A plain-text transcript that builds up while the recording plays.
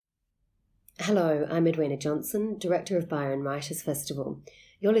Hello, I'm Edwina Johnson, Director of Byron Writers Festival.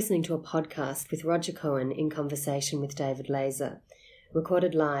 You're listening to a podcast with Roger Cohen in conversation with David Laser,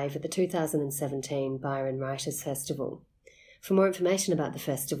 recorded live at the 2017 Byron Writers Festival. For more information about the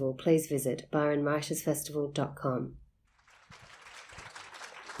festival, please visit byronwritersfestival.com.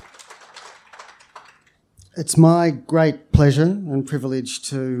 It's my great pleasure and privilege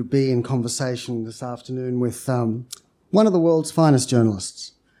to be in conversation this afternoon with one of the world's finest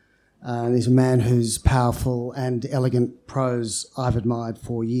journalists. He's a man whose powerful and elegant prose I've admired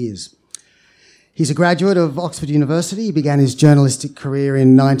for years. He's a graduate of Oxford University. He began his journalistic career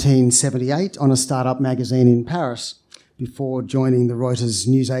in 1978 on a startup magazine in Paris before joining the Reuters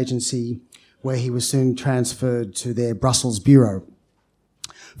news agency, where he was soon transferred to their Brussels bureau.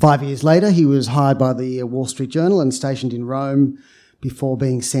 5 years later, he was hired by the Wall Street Journal and stationed in Rome before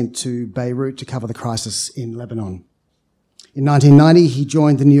being sent to Beirut to cover the crisis in Lebanon. In 1990, he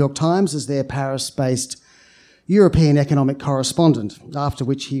joined the New York Times as their Paris-based European economic correspondent, after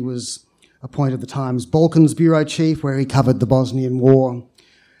which he was appointed the Times Balkans bureau chief, where he covered the Bosnian War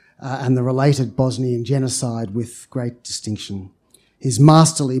and the related Bosnian genocide with great distinction. His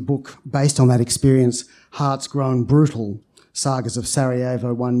masterly book, based on that experience, Hearts Grown Brutal, Sagas of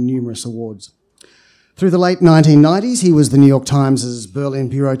Sarajevo, won numerous awards. Through the late 1990s, he was the New York Times' Berlin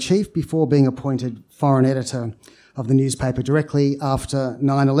bureau chief before being appointed foreign editor of the newspaper directly after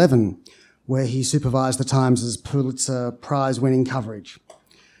 9/11, where he supervised the Times' Pulitzer Prize-winning coverage.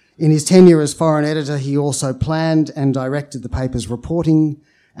 In his tenure as foreign editor, he also planned and directed the paper's reporting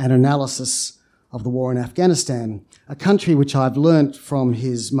and analysis of the war in Afghanistan, a country which I've learnt from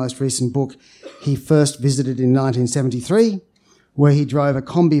his most recent book he first visited in 1973, where he drove a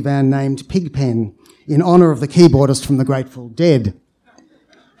combi van named Pigpen in honour of the keyboardist from the Grateful Dead.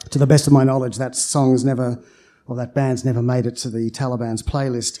 To the best of my knowledge, that band's never made it to the Taliban's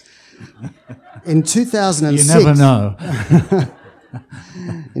playlist. In 2006... You never know.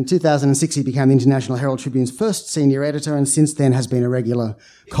 In 2006, he became the International Herald Tribune's first senior editor and since then has been a regular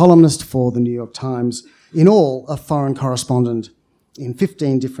columnist for the New York Times. In all, a foreign correspondent in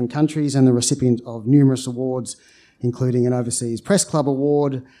 15 different countries and the recipient of numerous awards, including an Overseas Press Club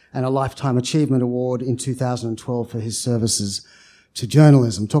Award and a Lifetime Achievement Award in 2012 for his services to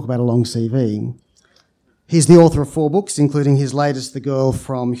journalism. Talk about a long CV. He's the author of 4 books, including his latest, The Girl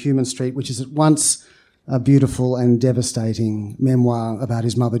from Human Street, which is at once a beautiful and devastating memoir about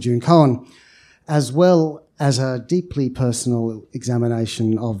his mother, June Cohen, as well as a deeply personal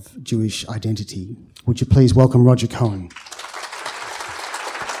examination of Jewish identity. Would you please welcome Roger Cohen?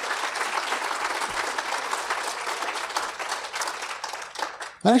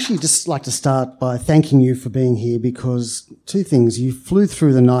 I'd actually just like to start by thanking you for being here because 2 things. You flew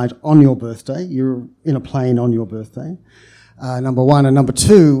through the night on your birthday. You're in a plane on your birthday, number 1. And number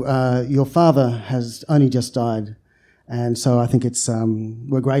 2, your father has only just died. And so I think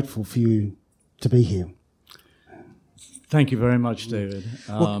we're grateful for you to be here. Thank you very much, David.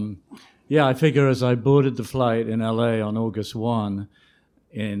 I figure as I boarded the flight in LA on August 1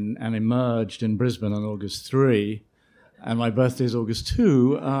 and emerged in Brisbane on August 3, and my birthday is August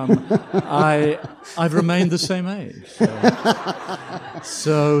 2, I've remained the same age.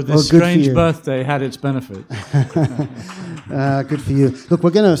 So this strange birthday had its benefits. Good for you. Look,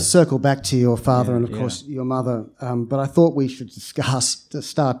 we're going to circle back to your father and, of course, your mother, but I thought we should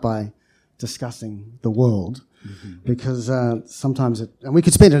start by discussing the world, because sometimes and we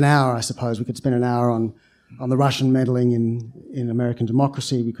could spend an hour, I suppose, on the Russian meddling in American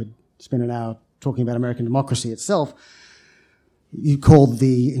democracy. We could spend an hour talking about American democracy itself. You called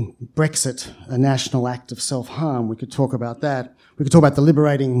the Brexit a national act of self-harm. We could talk about that. We could talk about the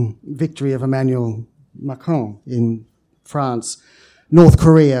liberating victory of Emmanuel Macron in France, North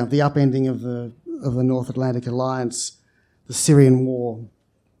Korea, the upending of the North Atlantic Alliance, the Syrian war,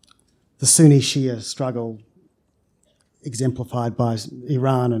 the Sunni-Shia struggle exemplified by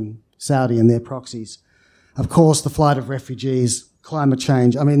Iran and Saudi and their proxies. Of course, the flight of refugees, climate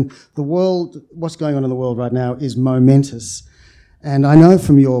change. I mean, what's going on in the world right now is momentous. And I know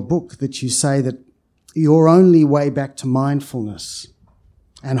from your book that you say that your only way back to mindfulness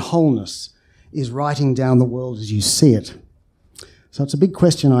and wholeness is writing down the world as you see it. So it's a big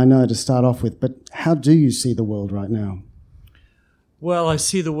question, I know, to start off with, but how do you see the world right now? Well, I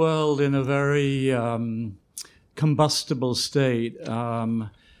see the world in a very combustible state.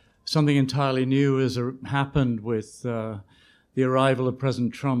 Something entirely new has happened with the arrival of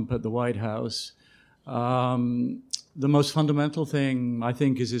President Trump at the White House. The most fundamental thing, I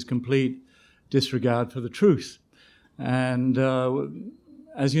think, is his complete disregard for the truth. And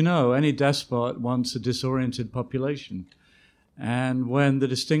as you know, any despot wants a disoriented population. And when the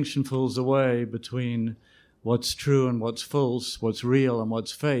distinction falls away between what's true and what's false, what's real and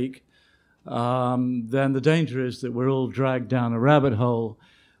what's fake, then the danger is that we're all dragged down a rabbit hole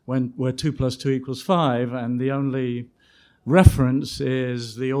where 2 + 2 = 5, and the only reference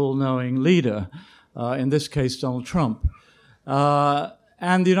is the all-knowing leader, in this case Donald Trump.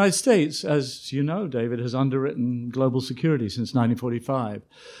 And the United States, as you know, David, has underwritten global security since 1945.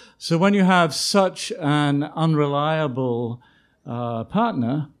 So when you have such an unreliable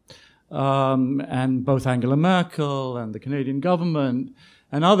partner, and both Angela Merkel and the Canadian government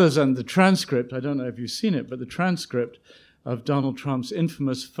and others, and the transcript, I don't know if you've seen it, but the transcript of Donald Trump's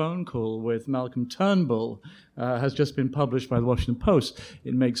infamous phone call with Malcolm Turnbull has just been published by the Washington Post.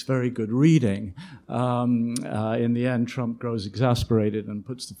 It makes very good reading. In the end, Trump grows exasperated and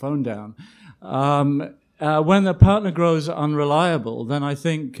puts the phone down. When the partner grows unreliable, then I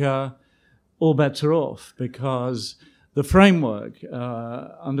think all bets are off, because the framework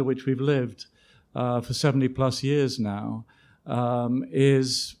under which we've lived for 70+ years now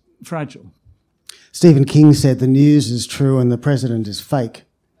is fragile. Stephen King said the news is true and the president is fake.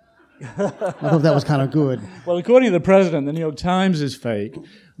 I thought that was kind of good. Well, according to the president, the New York Times is fake.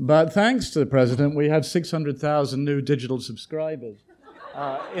 But thanks to the president, we have 600,000 new digital subscribers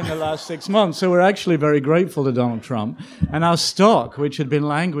in the last 6 months. So we're actually very grateful to Donald Trump. And our stock, which had been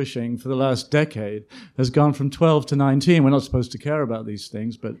languishing for the last decade, has gone from 12 to 19. We're not supposed to care about these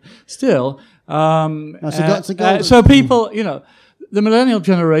things, but still. So people, you know, the millennial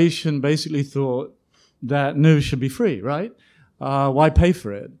generation basically thought that news should be free, right? Why pay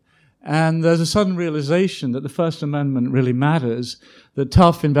for it? And there's a sudden realization that the First Amendment really matters, that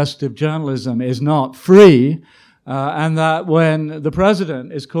tough investigative journalism is not free, and that when the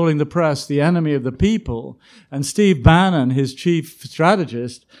president is calling the press the enemy of the people, and Steve Bannon, his chief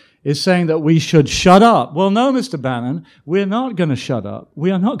strategist, is saying that we should shut up. Well, no, Mr. Bannon, we're not going to shut up. We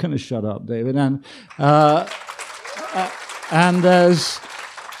are not going to shut up, David. And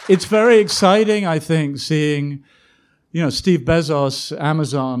it's very exciting, I think, seeing, you know, Steve Bezos,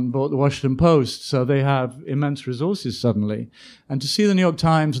 Amazon bought the Washington Post, so they have immense resources suddenly. And to see the New York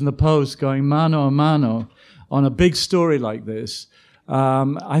Times and the Post going mano a mano on a big story like this,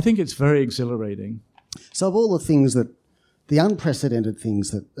 I think it's very exhilarating. So of all the things the unprecedented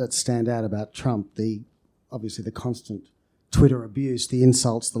things that stand out about Trump, obviously the constant Twitter abuse, the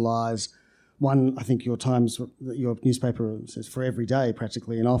insults, the lies. One, I think your newspaper says for every day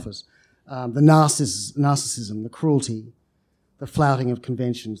practically in office. The narcissism, the cruelty, the flouting of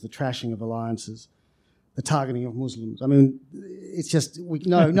conventions, the trashing of alliances, the targeting of Muslims. I mean, it's just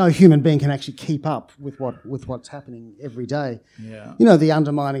no human being can actually keep up with what's happening every day. Yeah. You know, the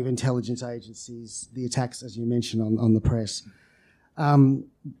undermining of intelligence agencies, the attacks, as you mentioned, on the press.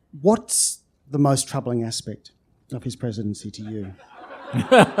 What's the most troubling aspect of his presidency to you?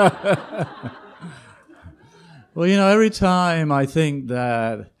 Well, you know, every time I think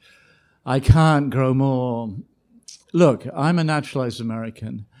that I can't grow more... Look, I'm a naturalized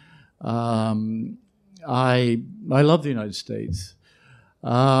American. I love the United States.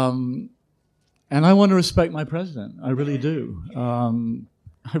 And I want to respect my president. I really do.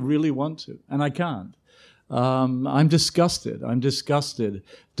 I really want to, and I can't. I'm disgusted. I'm disgusted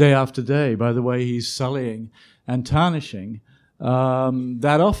day after day by the way he's sullying and tarnishing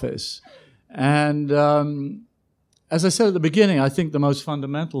that office. And as I said at the beginning, I think the most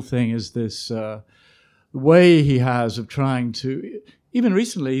fundamental thing is this way he has of trying to... Even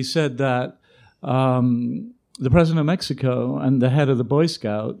recently he said that the president of Mexico and the head of the Boy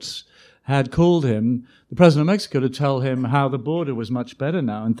Scouts had called him, the president of Mexico, to tell him how the border was much better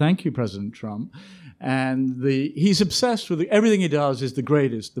now. And thank you, President Trump. And he's obsessed with everything he does is the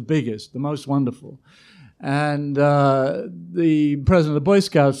greatest, the biggest, the most wonderful. And the president of the Boy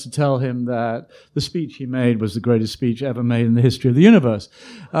Scouts to tell him that the speech he made was the greatest speech ever made in the history of the universe.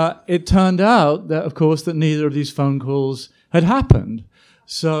 It turned out that, of course, that neither of these phone calls had happened.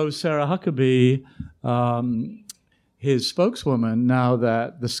 So Sarah Huckabee, his spokeswoman, now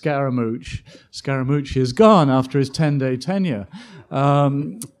that the Scaramucci is gone after his 10-day tenure,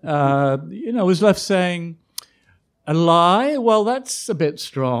 was left saying, a lie? Well, that's a bit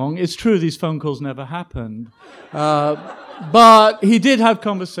strong. It's true these phone calls never happened. But he did have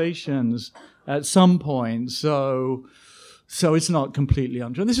conversations at some point, so it's not completely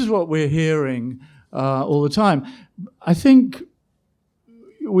untrue. This is what we're hearing all the time. I think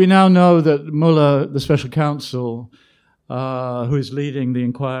we now know that Mueller, the special counsel, who is leading the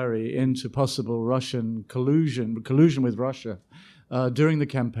inquiry into possible Russian collusion with Russia during the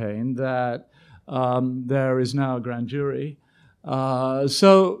campaign, that there is now a grand jury.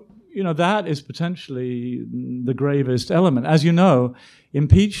 So, that is potentially the gravest element. As you know,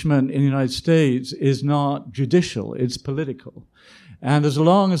 impeachment in the United States is not judicial, it's political. And as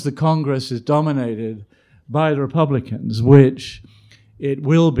long as the Congress is dominated by the Republicans, which it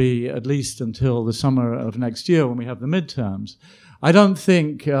will be at least until the summer of next year when we have the midterms, I don't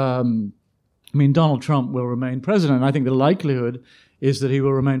think, Donald Trump will remain president. I think the likelihood is that he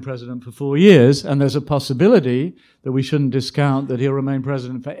will remain president for 4 years, and there's a possibility that we shouldn't discount that he'll remain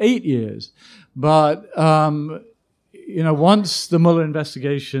president for 8 years. But, once the Mueller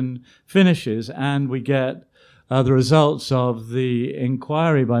investigation finishes and we get the results of the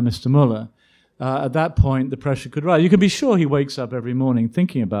inquiry by Mr. Mueller, at that point, the pressure could rise. You can be sure he wakes up every morning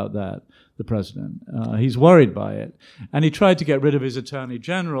thinking about that, the president. He's worried by it. And he tried to get rid of his attorney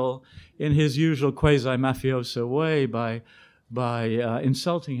general in his usual quasi-mafioso way by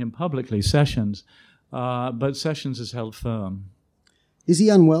insulting him publicly, Sessions. But Sessions has held firm. Is he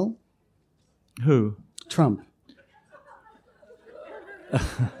unwell? Who? Trump.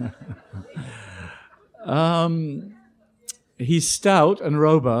 He's stout and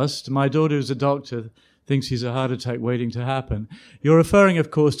robust. My daughter, who's a doctor, thinks he's a heart attack waiting to happen. You're referring, of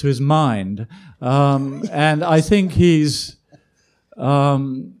course, to his mind. And I think he's...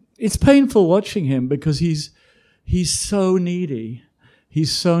 it's painful watching him because he's so needy.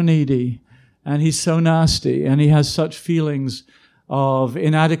 He's so needy. And he's so nasty. And he has such feelings of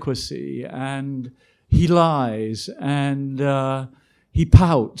inadequacy. And he lies. And he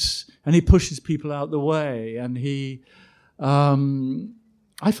pouts. And he pushes people out the way. And he...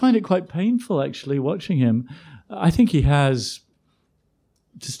 I find it quite painful, actually, watching him. I think he has,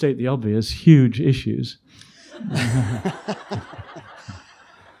 to state the obvious, huge issues. The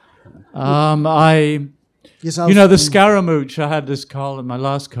Scaramouche, I had this column, my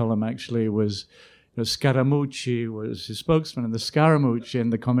last column actually was, Scaramucci was his spokesman, and the Scaramouche in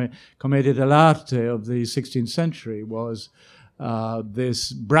the Commedia dell'arte of the 16th century was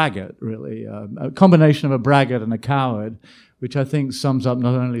this braggart, really, a combination of a braggart and a coward, which I think sums up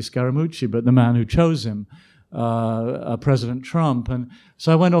not only Scaramucci, but the man who chose him, President Trump. And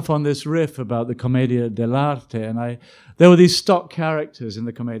so I went off on this riff about the Commedia dell'arte, and there were these stock characters in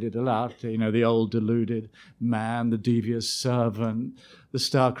the Commedia dell'arte, the old deluded man, the devious servant, the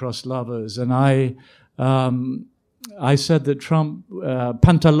star-crossed lovers. And I said that Trump,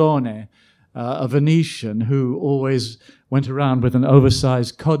 Pantalone, a Venetian who always went around with an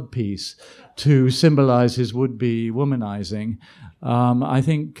oversized codpiece to symbolize his would-be womanizing. I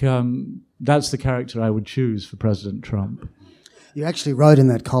think that's the character I would choose for President Trump. You actually wrote in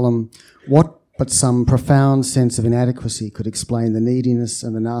that column, what but some profound sense of inadequacy could explain the neediness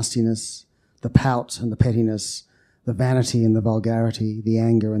and the nastiness, the pout and the pettiness, the vanity and the vulgarity, the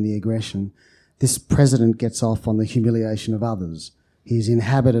anger and the aggression. This president gets off on the humiliation of others. He is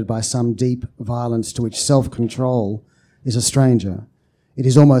inhabited by some deep violence to which self-control is a stranger. It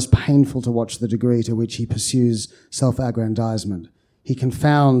is almost painful to watch the degree to which he pursues self-aggrandizement. He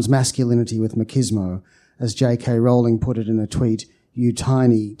confounds masculinity with machismo, as J.K. Rowling put it in a tweet, "You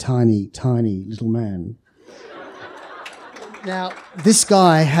tiny, tiny, tiny little man." Now, this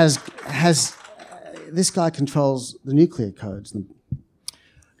guy controls the nuclear codes.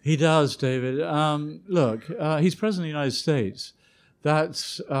 He does, David. Look, he's president of the United States.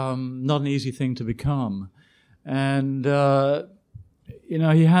 That's not an easy thing to become. And,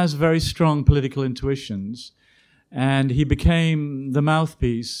 he has very strong political intuitions. And he became the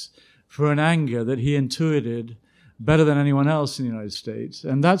mouthpiece for an anger that he intuited better than anyone else in the United States.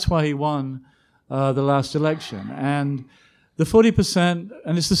 And that's why he won the last election. And the 40%,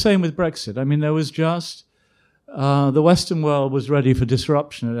 and it's the same with Brexit. I mean, there was just, the Western world was ready for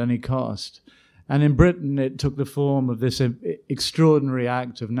disruption at any cost. And in Britain, it took the form of this extraordinary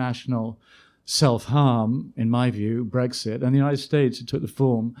act of national self-harm, in my view, Brexit. And in the United States, it took the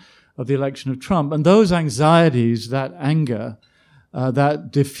form of the election of Trump. And those anxieties, that anger,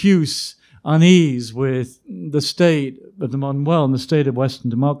 that diffuse unease with the state of the modern world and the state of Western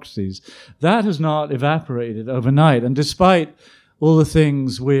democracies, that has not evaporated overnight. And despite all the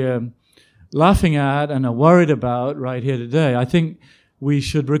things we're laughing at and are worried about right here today, I think we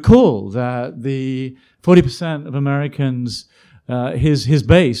should recall that the 40% of Americans, his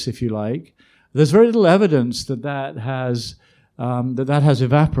base, if you like, there's very little evidence that has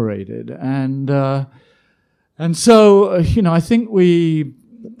evaporated, and so I think we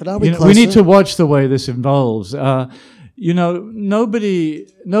need to watch the way this evolves.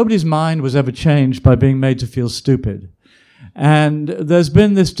 Nobody's mind was ever changed by being made to feel stupid, and there's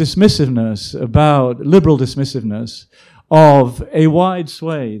been this liberal dismissiveness of a wide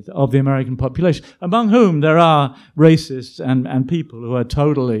swathe of the American population, among whom there are racists and people who are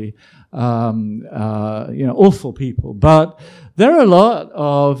totally, awful people. But there are a lot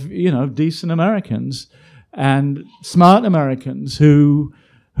of, decent Americans and smart Americans who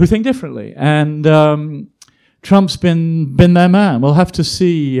think differently. And Trump's been their man. We'll have to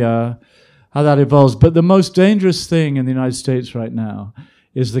see how that evolves. But the most dangerous thing in the United States right now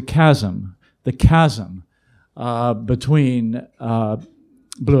is the chasm between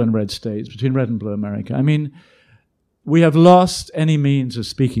blue and red states, between red and blue America. I mean, we have lost any means of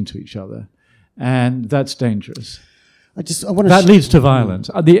speaking to each other, and that's dangerous. That leads to violence.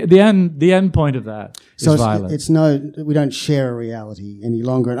 The end point of that is violence. We don't share a reality any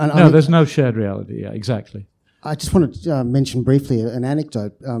longer. There's no shared reality. Yeah, exactly. I just want to mention briefly an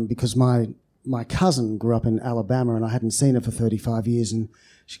anecdote because my cousin grew up in Alabama and I hadn't seen her for 35 years, and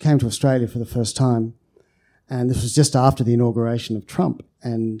she came to Australia for the first time. And this was just after the inauguration of Trump.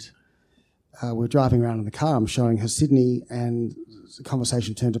 And we're driving around in the car. I'm showing her Sydney, and the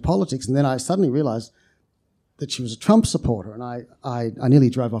conversation turned to politics. And then I suddenly realised that she was a Trump supporter, and I nearly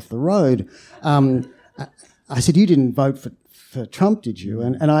drove off the road. I said, "You didn't vote for Trump, did you?"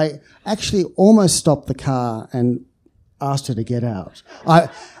 And I actually almost stopped the car and asked her to get out.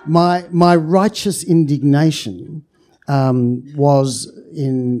 My righteous indignation was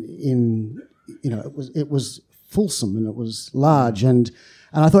it was fulsome and it was large, and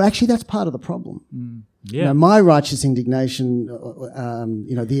I thought actually that's part of the problem. Yeah. My righteous indignation,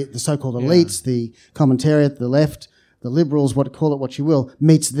 the so-called elites, the commentariat, the left, the liberals, call it what you will,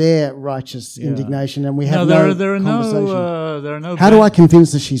 meets their righteous indignation, and we have there are conversation. How do I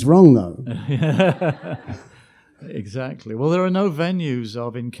convince her she's wrong, though? Exactly. Well, there are no venues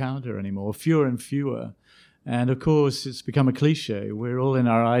of encounter anymore, fewer and fewer. And, of course, it's become a cliche. We're all in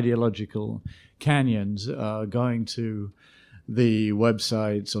our ideological canyons going to the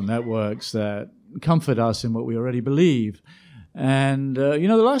websites or networks that comfort us in what we already believe. And,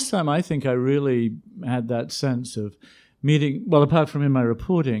 the last time I think I really had that sense of meeting, well, apart from in my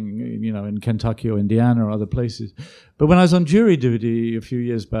reporting, in Kentucky or Indiana or other places, but when I was on jury duty a few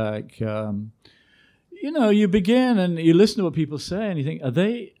years back, you begin and you listen to what people say and you think,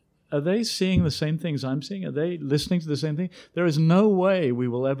 are they seeing the same things I'm seeing? Are they listening to the same thing? There is no way we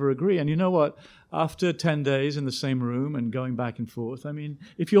will ever agree. And you know what? After 10 days in the same room and going back and forth, I mean,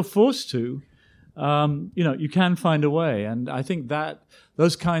 if you're forced to, you can find a way. And I think that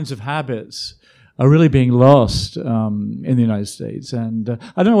those kinds of habits are really being lost in the United States. And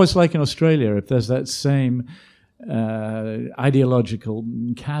I don't know what it's like in Australia, if there's that same ideological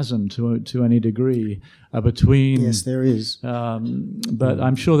chasm to any degree between. Yes, there is. But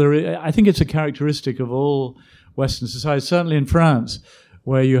I'm sure there is. I think it's a characteristic of all Western societies, certainly in France,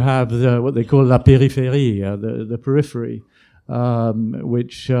 where you have what they call la périphérie, the periphery,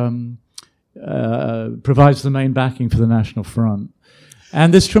 which provides the main backing for the National Front.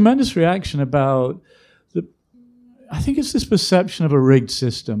 And this tremendous reaction about I think it's this perception of a rigged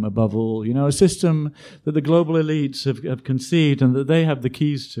system above all, a system that the global elites have conceived and that they have the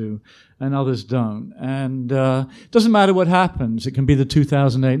keys to and others don't. And it doesn't matter what happens. It can be the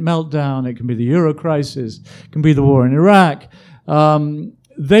 2008 meltdown. It can be the Euro crisis. It can be the war in Iraq.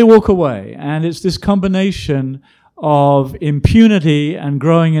 They walk away. And it's this combination of impunity and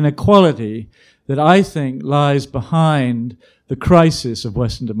growing inequality that I think lies behind the crisis of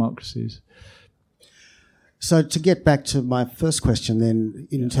Western democracies. So to get back to my first question, then,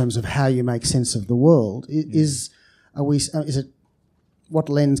 in terms of how you make sense of the world, is it what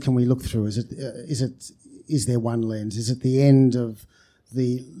lens can we look through? Is there one lens? Is it the end of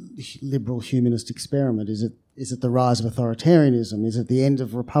the liberal humanist experiment? Is it the rise of authoritarianism? Is it the end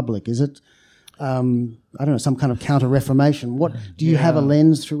of republic? Is it some kind of counter-reformation? What do you have a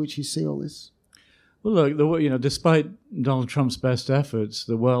lens through which you see all this? Well, look, despite Donald Trump's best efforts,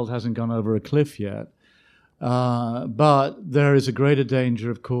 the world hasn't gone over a cliff yet. But there is a greater danger,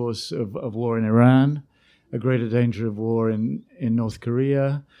 of course, of war in Iran, a greater danger of war in North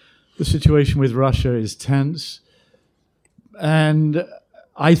Korea. The situation with Russia is tense. And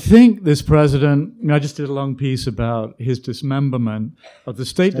I think this president, I just did a long piece about his dismemberment of the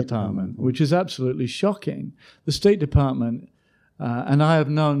State Department, which is absolutely shocking. The State Department, and I have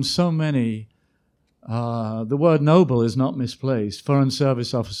known so many, the word noble is not misplaced, Foreign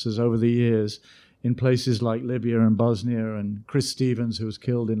Service officers over the years in places like Libya and Bosnia, and Chris Stevens, who was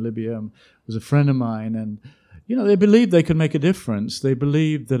killed in Libya, was a friend of mine. And, they believed they could make a difference. They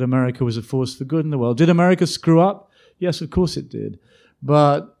believed that America was a force for good in the world. Did America screw up? Yes, of course it did.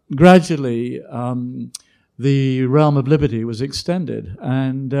 But gradually, the realm of liberty was extended.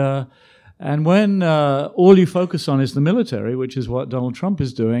 And And when all you focus on is the military, which is what Donald Trump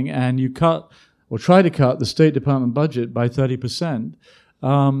is doing, and you cut or try to cut the State Department budget by 30%,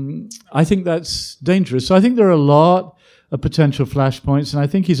 I think that's dangerous. So I think there are a lot of potential flashpoints, and I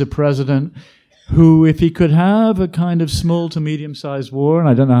think he's a president who, if he could have a kind of small to medium-sized war, and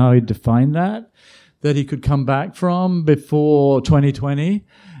I don't know how he'd define that he could come back from before 2020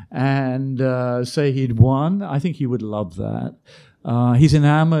 and say he'd won, I think he would love that. He's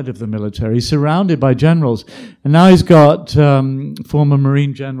enamored of the military. He's surrounded by generals. And now he's got former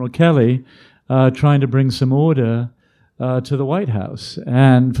Marine General Kelly trying to bring some order to the White House.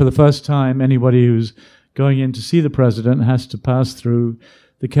 And for the first time, anybody who's going in to see the president has to pass through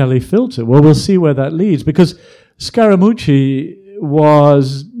the Kelly filter. Well, we'll see where that leads, because Scaramucci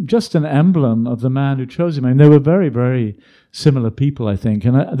was just an emblem of the man who chose him. I mean, they were very, very similar people, I think.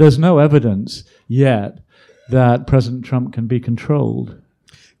 And there's no evidence yet that President Trump can be controlled.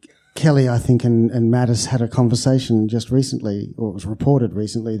 Kelly, I think, and Mattis had a conversation just recently, or it was reported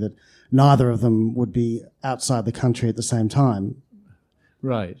recently, that neither of them would be outside the country at the same time.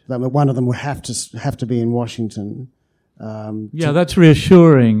 Right. That one of them would have to be in Washington. That's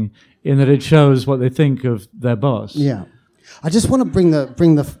reassuring in that it shows what they think of their boss. Yeah. I just want to bring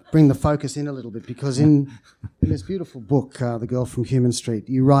the focus in a little bit, because in this beautiful book, The Girl from Human Street,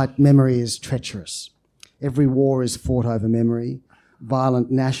 you write, memory is treacherous. Every war is fought over memory.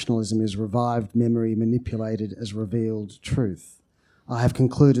 Violent nationalism is revived memory manipulated as revealed truth. I have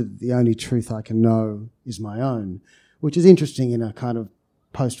concluded that the only truth I can know is my own, which is interesting in a kind of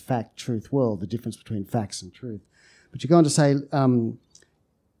post-fact truth world, the difference between facts and truth. But you go on to say,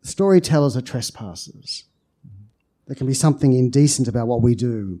 storytellers are trespassers. There can be something indecent about what we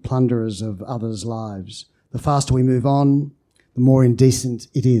do, plunderers of others' lives. The faster we move on, the more indecent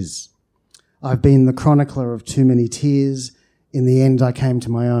it is. I've been the chronicler of too many tears. In the end, I came to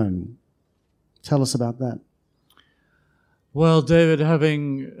my own. Tell us about that. Well, David,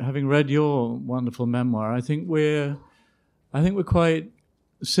 having read your wonderful memoir, I think we're quite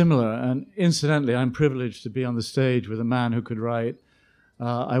similar. And incidentally, I'm privileged to be on the stage with a man who could write.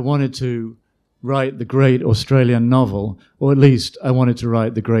 I wanted to write the great Australian novel, or at least I wanted to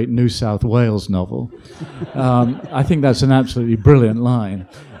write the great New South Wales novel. I think that's an absolutely brilliant line.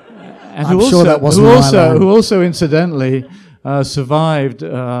 And I'm sure that wasn't my line. Who also incidentally survived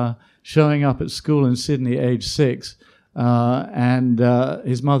showing up at school in Sydney, age 6, and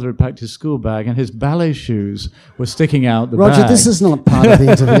his mother had packed his school bag, and his ballet shoes were sticking out the bag. Roger, this is not part of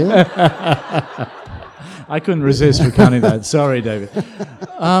the interview. I couldn't resist recounting that. Sorry, David.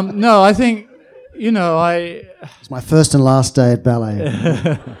 No, I think, It's my first and last day at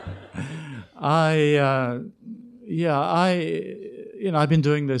ballet. I've been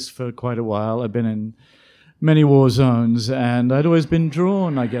doing this for quite a while. I've been in many war zones, and I'd always been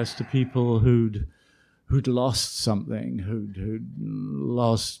drawn, I guess, to people who'd lost something, who'd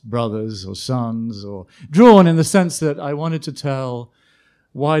lost brothers or sons, or drawn in the sense that I wanted to tell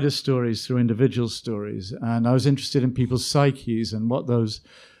wider stories through individual stories. And I was interested in people's psyches and what those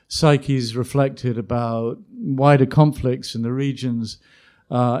psyches reflected about wider conflicts in the regions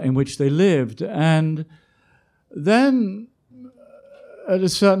in which they lived. And then at a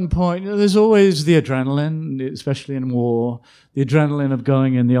certain point, there's always the adrenaline, especially in war, the adrenaline of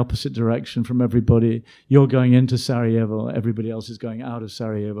going in the opposite direction from everybody. You're going into Sarajevo, everybody else is going out of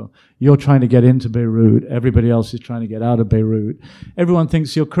Sarajevo. You're trying to get into Beirut, everybody else is trying to get out of Beirut. Everyone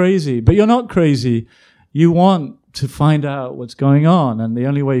thinks you're crazy, but you're not crazy. You want to find out what's going on, and the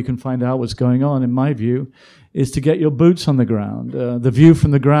only way you can find out what's going on, in my view, is to get your boots on the ground. The view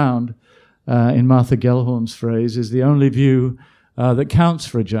from the ground, in Martha Gellhorn's phrase, is the only view that counts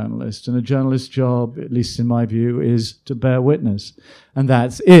for a journalist. And a journalist's job, at least in my view, is to bear witness. And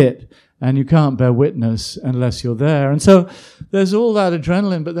that's it. And you can't bear witness unless you're there. And so there's all that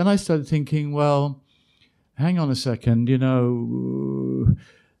adrenaline. But then I started thinking, well, hang on a second,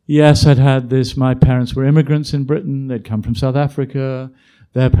 yes, I'd had this. My parents were immigrants in Britain. They'd come from South Africa.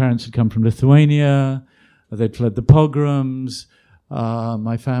 Their parents had come from Lithuania. They'd fled the pogroms.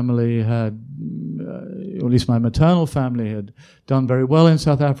 My family had, or at least my maternal family, had done very well in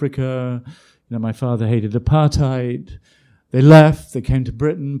South Africa. My father hated apartheid. They left. They came to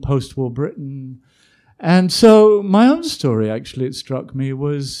Britain, post-war Britain. And so my own story, actually, it struck me,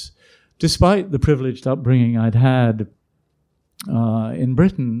 was, despite the privileged upbringing I'd had in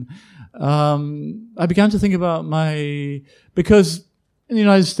Britain, I began to think about because in the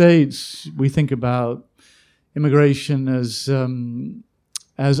United States, we think about immigration as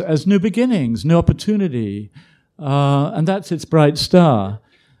new beginnings, new opportunity, and that's its bright star.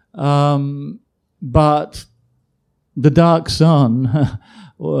 But the dark sun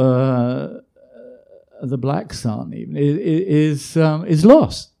the black son, even is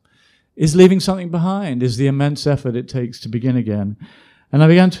lost, is leaving something behind, is the immense effort it takes to begin again. And I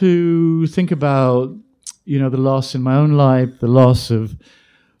began to think about, the loss in my own life, the loss of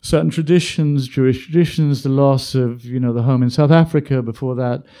certain traditions, Jewish traditions, the loss of, the home in South Africa before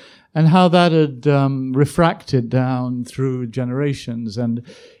that, and how that had refracted down through generations, and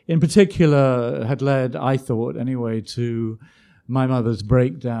in particular had led, I thought anyway, to my mother's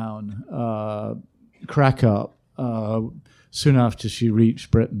breakdown, crack up, soon after she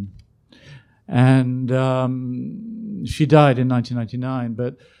reached Britain. And she died in 1999,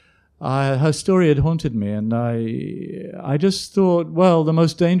 but her story had haunted me, and I just thought, well, the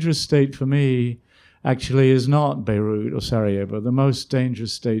most dangerous state for me actually is not Beirut or Sarajevo. The most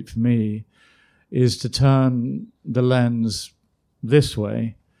dangerous state for me is to turn the lens this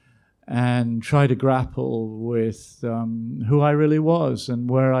way and try to grapple with who I really was and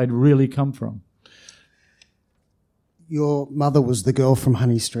where I'd really come from. Your mother was the girl from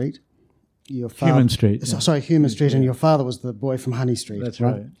Honey Street. Your father, Human Street. Human Street, and your father was the boy from Honey Street. That's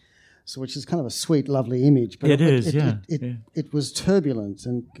right. So, which is kind of a sweet, lovely image. But it was turbulent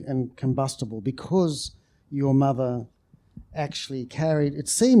and combustible because your mother actually carried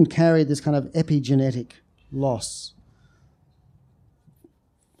this kind of epigenetic loss.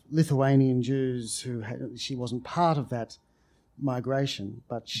 Lithuanian Jews she wasn't part of that migration,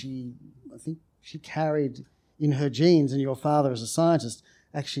 but I think she carried in her genes, and your father as a scientist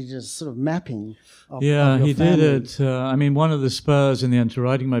actually just sort of mapping of your he family. did it. One of the spurs in the end to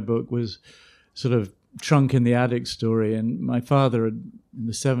writing my book was sort of trunk in the attic story. And my father in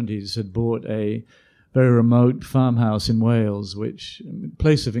the 70s had bought a very remote farmhouse in Wales, which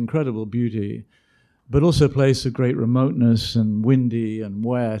place of incredible beauty, but also a place of great remoteness and windy and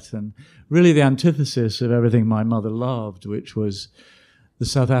wet, and really the antithesis of everything my mother loved, which was the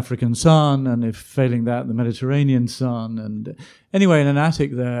South African sun, and if failing that, the Mediterranean sun. And anyway, in an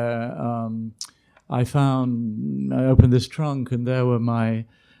attic there, I opened this trunk, and there were my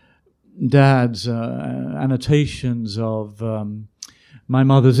dad's annotations of my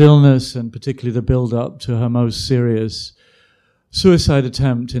mother's illness, and particularly the build-up to her most serious suicide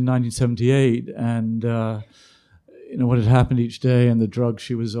attempt in 1978, and what had happened each day, and the drugs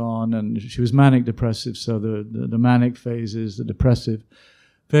she was on, and she was manic depressive, so the manic phases, the depressive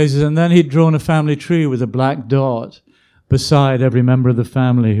phases, and then he'd drawn a family tree with a black dot beside every member of the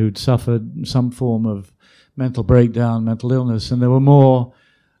family who'd suffered some form of mental breakdown, mental illness, and there were more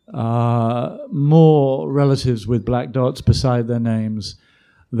relatives with black dots beside their names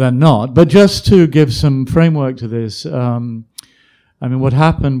than not. But just to give some framework to this, what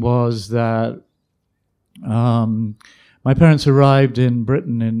happened was that my parents arrived in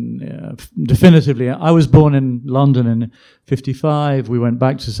Britain definitively. I was born in London in 1955. We went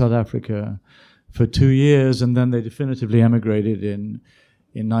back to South Africa for 2 years, and then they definitively emigrated in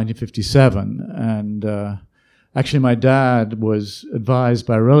 1957. And actually, my dad was advised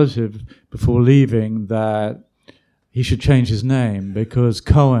by a relative before leaving that he should change his name because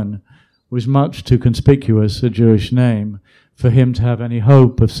Cohen was much too conspicuous a Jewish name for him to have any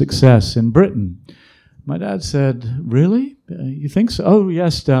hope of success in Britain. My dad said, "Really? You think so?" "Oh,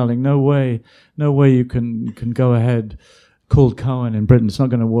 yes, darling. No way you can go ahead called Cohen in Britain. It's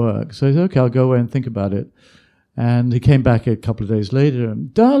not going to work." So I said, "Okay, I'll go away and think about it." And he came back a couple of days later.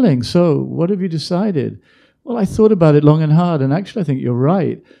 "Darling, so what have you decided?" "Well, I thought about it long and hard, and actually I think you're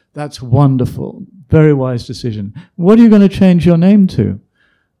right. That's wonderful. Very wise decision. What are you going to change your name to?"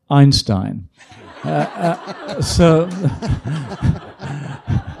 "Einstein." So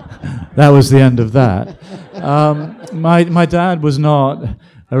that was the end of that. My dad was not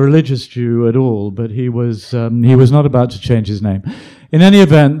a religious Jew at all, but he was not about to change his name. In any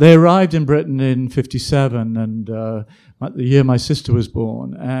event, they arrived in Britain in 1957, and the year my sister was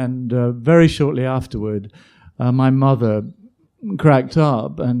born. And very shortly afterward, my mother cracked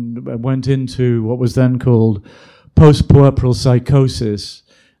up and went into what was then called postpuerperal psychosis,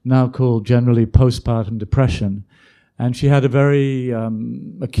 now called generally postpartum depression. And she had a very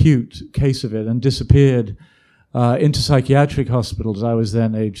acute case of it and disappeared into psychiatric hospitals. I was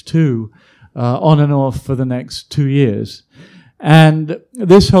then age 2, on and off for the next 2 years. And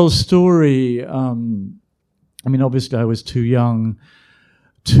this whole story, obviously I was too young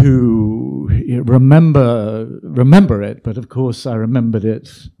to remember it, but of course I remembered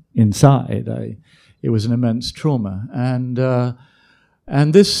it inside. It was an immense trauma.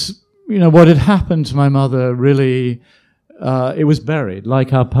 And this, what had happened to my mother really, it was buried,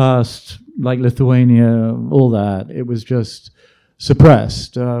 like our past, like Lithuania, all that. It was just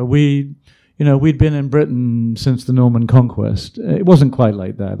suppressed. We we'd been in Britain since the Norman Conquest. It wasn't quite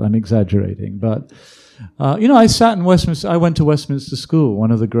like that. I'm exaggerating, but I sat in Westminster. I went to Westminster School,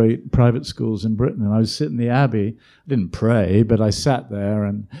 one of the great private schools in Britain, and I was sitting in the Abbey. I didn't pray, but I sat there,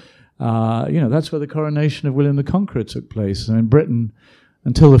 and that's where the coronation of William the Conqueror took place. So in Britain,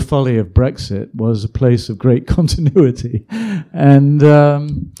 until the folly of Brexit, was a place of great continuity. And, I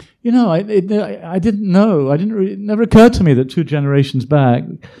didn't know. It never occurred to me that 2 generations back,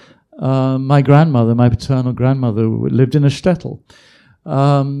 my grandmother, my paternal grandmother, lived in a shtetl.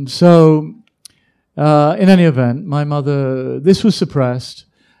 In any event, my mother, this was suppressed.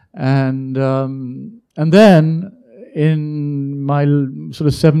 And then in my sort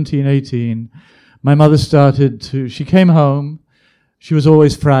of 17, 18, my mother she came home. She was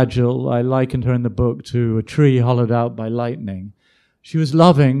always fragile. I likened her in the book to a tree hollowed out by lightning. She was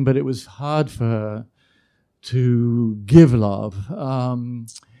loving, but it was hard for her to give love. And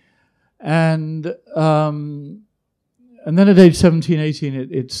then at age 17,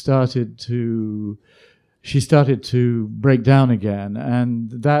 18, she started to break down again. And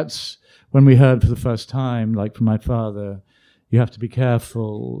that's when we heard for the first time, like from my father, you have to be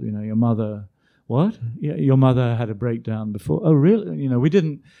careful, your mother... What? Yeah, your mother had a breakdown before. Oh, really? We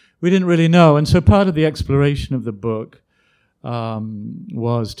didn't really know. And so part of the exploration of the book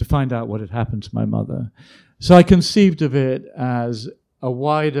was to find out what had happened to my mother. So I conceived of it as a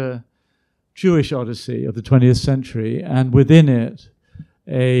wider Jewish odyssey of the 20th century, and within it,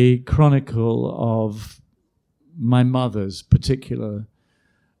 a chronicle of my mother's particular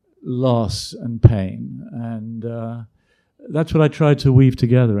loss and pain. And that's what I tried to weave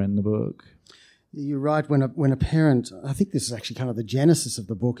together in the book. You're right. When a parent, I think this is actually kind of the genesis of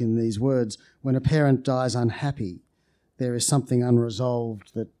the book in these words, when a parent dies unhappy, there is something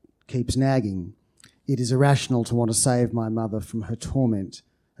unresolved that keeps nagging. It is irrational to want to save my mother from her torment,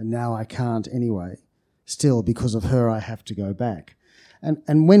 and now I can't anyway. Still, because of her, I have to go back.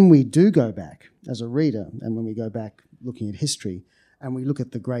 And when we do go back as a reader, and when we go back looking at history, and we look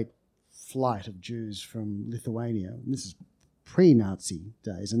at the great flight of Jews from Lithuania, and this is pre-Nazi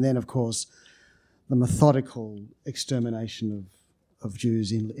days, and then, of course, the methodical extermination of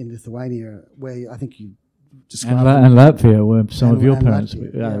Jews in Lithuania, where I think you described... And Latvia, where some of your parents,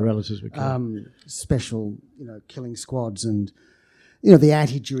 relatives were killed. Special, killing squads, and, the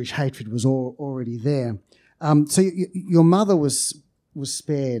anti-Jewish hatred was already there. So your mother was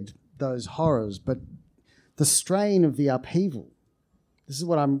spared those horrors, but the strain of the upheaval, this is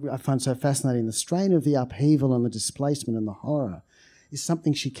what I find so fascinating, the strain of the upheaval and the displacement and the horror is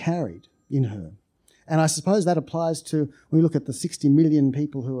something she carried in her. And I suppose that applies to, when we look at the 60 million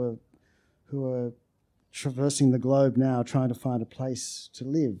people who are traversing the globe now trying to find a place to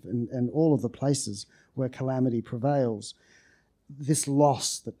live, and all of the places where calamity prevails, this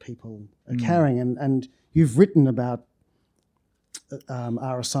loss that people are carrying. And you've written about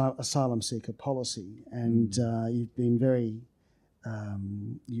our asylum seeker policy, and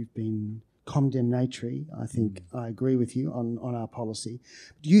you've been condemnatory. I think I agree with you on our policy.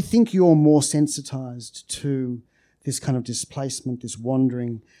 Do you think you're more sensitized to this kind of displacement, this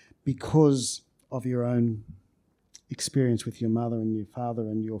wandering, because of your own experience with your mother and your father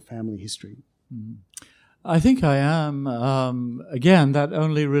and your family history? I think I am. Again, that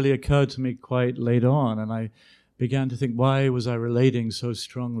only really occurred to me quite late on, and I began to think, why was I relating so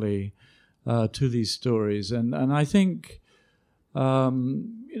strongly to these stories? And I think, my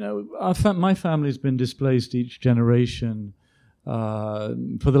family's been displaced each generation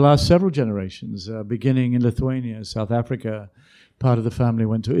for the last several generations, beginning in Lithuania, South Africa. Part of the family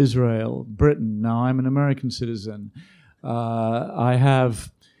went to Israel, Britain. Now I'm an American citizen. I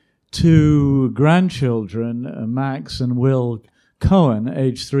have 2 grandchildren, Max and Will Cohen,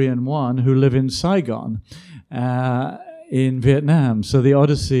 aged 3 and 1, who live in Saigon in Vietnam. So the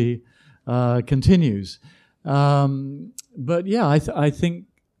odyssey continues. But yeah, I think,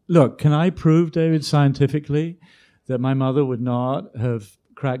 look, can I prove, David, scientifically that my mother would not have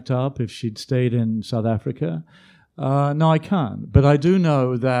cracked up if she'd stayed in South Africa? No, I can't. But I do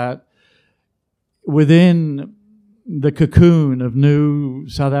know that within the cocoon of new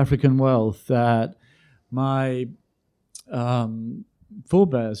South African wealth that my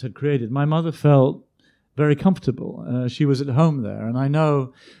forebears had created, my mother felt very comfortable. She was at home there. And I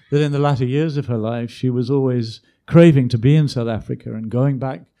know that in the latter years of her life, she was always craving to be in South Africa and going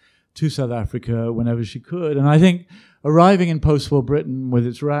back to South Africa whenever she could. And I think arriving in post-war Britain with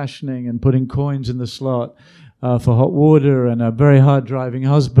its rationing and putting coins in the slot for hot water, and a very hard-driving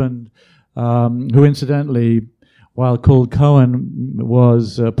husband who incidentally, while called Cohen,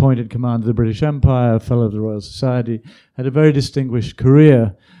 was appointed commander of the British Empire, fellow of the Royal Society, had a very distinguished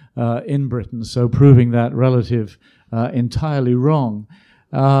career in Britain, so proving that relative entirely wrong.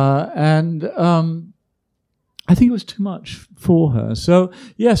 And I think it was too much for her. So,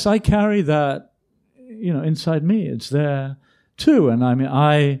 yes, I carry that, inside me. It's there too. And I mean,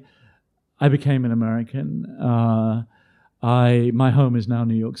 I became an American. My home is now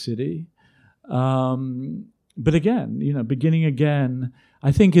New York City. But again, beginning again,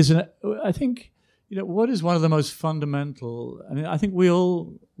 I think what is one of the most fundamental. I mean, I think we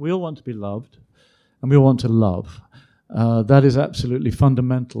all want to be loved, and we all want to love. That is absolutely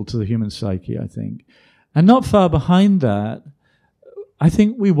fundamental to the human psyche, I think. And not far behind that, I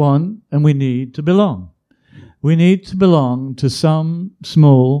think we want and we need to belong. We need to belong to some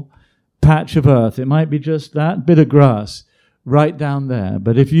small patch of earth. It might be just that bit of grass right down there.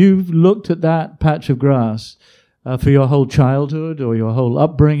 But if you've looked at that patch of grass for your whole childhood or your whole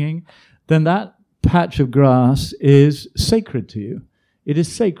upbringing, then that patch of grass is sacred to you. It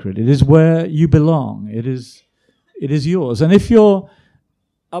is sacred. It is where you belong. It is yours. And if you're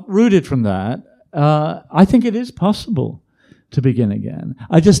uprooted from that, I think it is possible to begin again.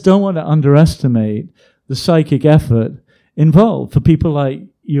 I just don't want to underestimate the psychic effort involved for people like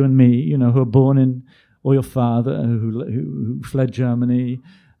you and me, who are born in, or your father who fled Germany,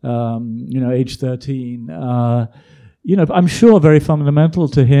 age 13. I'm sure very fundamental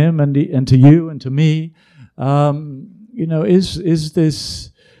to him and to you and to me, is this,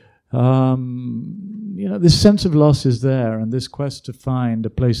 this sense of loss is there, and this quest to find a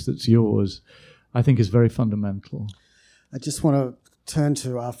place that's yours, I think, is very fundamental. I just want to turn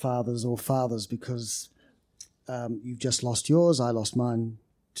to our fathers or fathers because you've just lost yours. I lost mine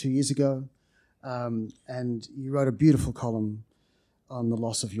 2 years ago. And you wrote a beautiful column on the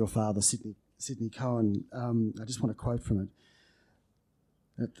loss of your father, Sidney Cohen. I just want to quote from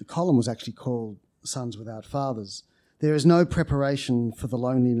it. The column was actually called Sons Without Fathers. There is no preparation for the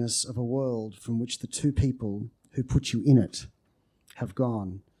loneliness of a world from which the two people who put you in it have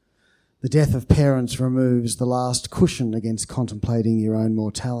gone. The death of parents removes the last cushion against contemplating your own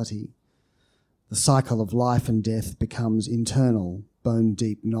mortality. The cycle of life and death becomes internal,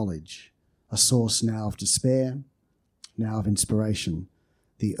 bone-deep knowledge, a source now of despair, now of inspiration.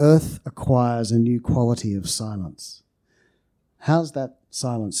 The earth acquires a new quality of silence. How's that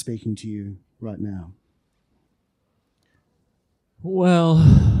silence speaking to you right now? Well,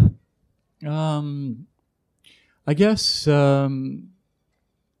 I guess above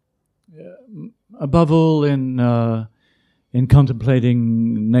all in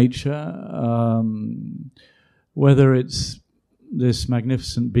contemplating nature, whether it's this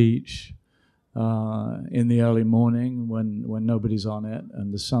magnificent beach in the early morning when nobody's on it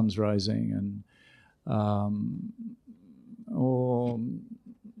and the sun's rising, and or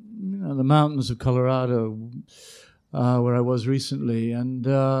the mountains of Colorado where I was recently, and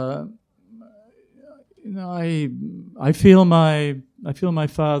I feel my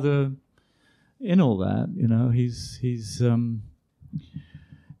father in all that.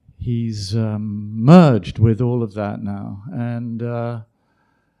 He's merged with all of that now, and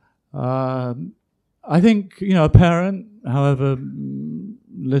I think a parent, however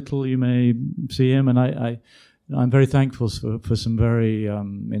little you may see him, and I'm very thankful for some very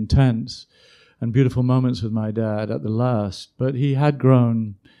intense and beautiful moments with my dad at the last, but he had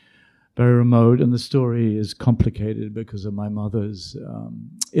grown very remote, and the story is complicated because of my mother's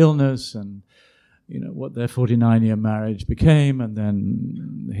illness and what their 49-year marriage became, and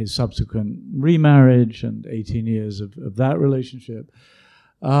then his subsequent remarriage and 18 years of that relationship.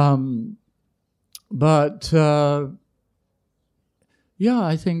 I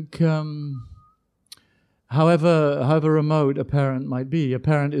think however remote a parent might be, a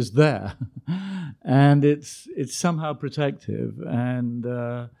parent is there, and it's somehow protective. And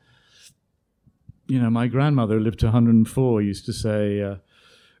my grandmother, who lived to 104, used to say,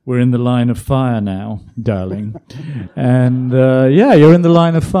 "We're in the line of fire now, darling," and you're in the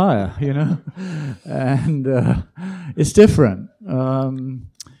line of fire, and it's different.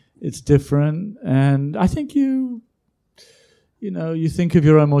 It's different, and I think you think of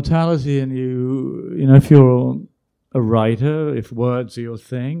your own mortality, and if you're a writer, if words are your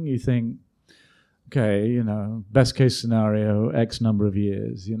thing, you think, okay, best case scenario, X number of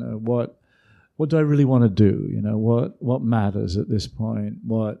years, what do I really want to do? What matters at this point?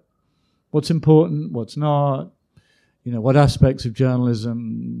 What's important? What's not? What aspects of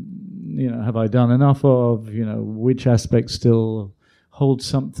journalism, have I done enough of? Which aspects still hold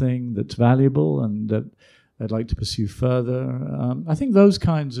something that's valuable and that I'd like to pursue further? I think those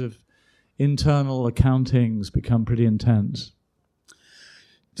kinds of internal accountings become pretty intense.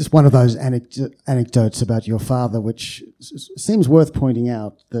 just one of those anecdotes about your father, which seems worth pointing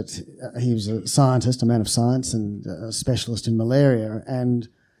out, that he was a scientist, a man of science, and a specialist in malaria, and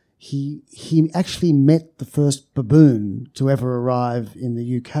he actually met the first baboon to ever arrive in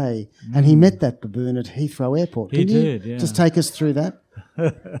the UK, and he met that baboon at Heathrow Airport. He did, yeah. Just take us through that?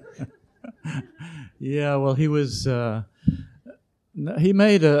 Yeah, well, he was... he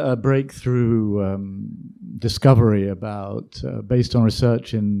made a breakthrough discovery about, based on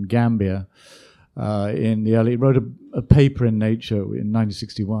research in Gambia in the early... He wrote a paper in Nature in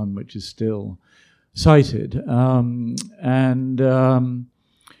 1961, which is still cited. I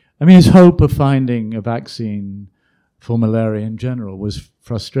mean, his hope of finding a vaccine for malaria in general was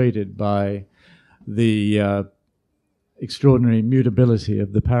frustrated by the extraordinary mutability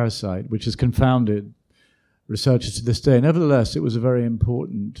of the parasite, which has confounded researchers to this day. Nevertheless, it was a very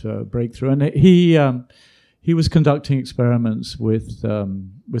important breakthrough. And he was conducting experiments with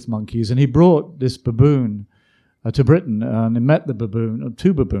monkeys, and he brought this baboon to Britain and met the baboon, or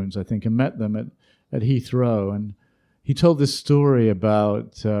two baboons, I think, and met them at Heathrow. And he told this story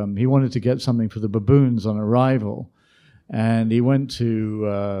about he wanted to get something for the baboons on arrival, and he went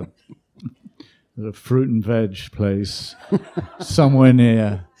to a fruit and veg place somewhere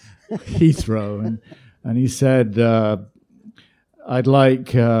near Heathrow, and he said, "I'd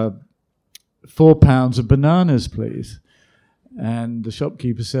like 4 pounds of bananas, please." And the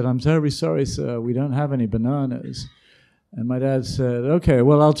shopkeeper said, "I'm terribly sorry, sir, we don't have any bananas." And my dad said, "Okay,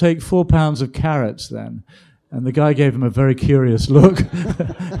 well, I'll take 4 pounds of carrots then." And the guy gave him a very curious look.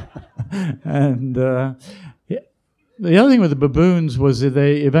 And the other thing with the baboons was that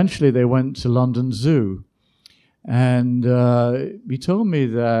they eventually went to London Zoo. And he told me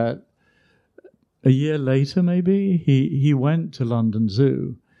that a year later, maybe, he went to London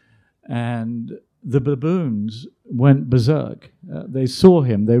Zoo, and the baboons went berserk. They saw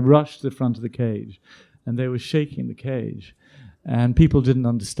him, they rushed to the front of the cage, and they were shaking the cage. And people didn't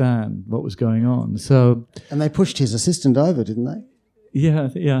understand what was going on. And they pushed his assistant over, didn't they? Yeah,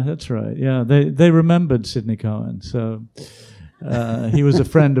 that's right. Yeah, they remembered Sidney Cohen. So he was a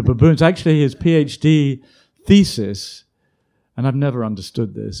friend of baboons. Actually, his PhD thesis, and I've never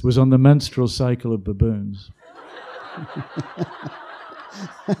understood this, was on the menstrual cycle of baboons.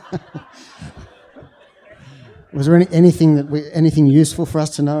 Was there anything useful for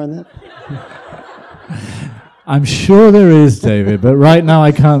us to know in that? I'm sure there is, David, but right now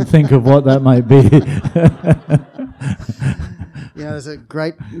I can't think of what that might be. There's a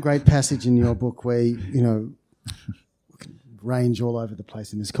great passage in your book where, we can range all over the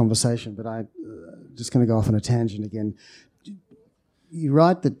place in this conversation, but I'm just going to go off on a tangent again. You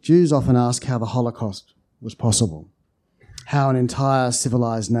write that Jews often ask how the Holocaust was possible, how an entire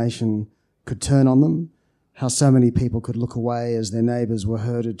civilized nation could turn on them, how so many people could look away as their neighbours were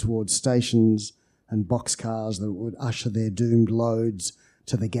herded towards stations and boxcars that would usher their doomed loads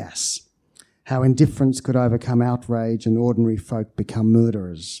to the gas, how indifference could overcome outrage and ordinary folk become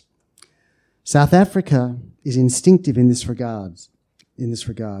murderers. South Africa is instinctive in this regard.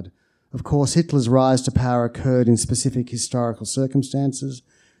 Of course, Hitler's rise to power occurred in specific historical circumstances.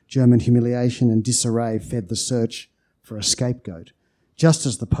 German humiliation and disarray fed the search for a scapegoat, just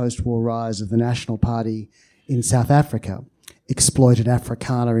as the post-war rise of the National Party in South Africa exploited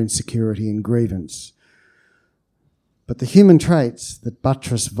Afrikaner insecurity and grievance. But the human traits that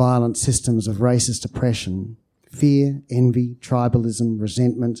buttress violent systems of racist oppression, fear, envy, tribalism,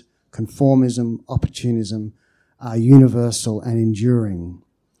 resentment, conformism, opportunism, are universal and enduring.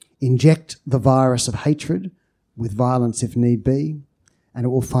 Inject the virus of hatred with violence if need be, and it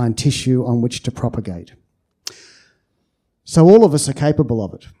will find tissue on which to propagate. So all of us are capable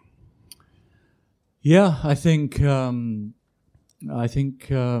of it. Yeah, I think I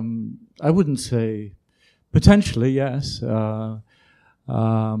wouldn't say potentially, yes. I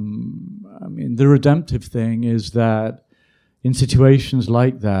mean, the redemptive thing is that in situations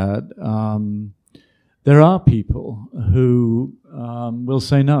like that, there are people who will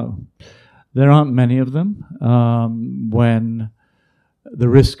say no. There aren't many of them when the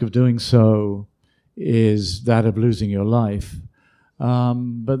risk of doing so is that of losing your life.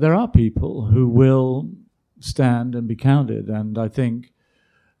 But there are people who will stand and be counted, and I think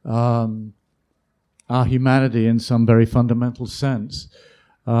our humanity in some very fundamental sense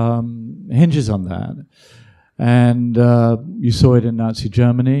hinges on that. And you saw it in Nazi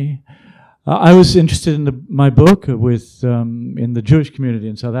Germany. I was interested in my book in the Jewish community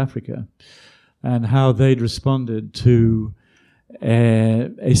in South Africa and how they'd responded to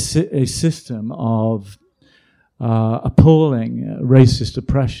a system of appalling racist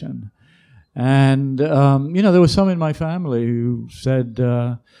oppression. And, there was some in my family who said,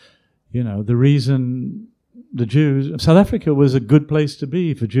 the reason South Africa was a good place to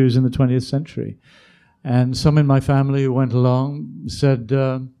be for Jews in the 20th century. And some in my family who went along said,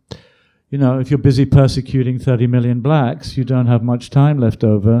 if you're busy persecuting 30 million blacks, you don't have much time left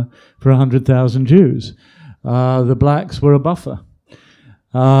over for 100,000 Jews. The blacks were a buffer.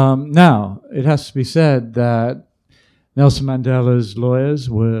 Now, it has to be said that Nelson Mandela's lawyers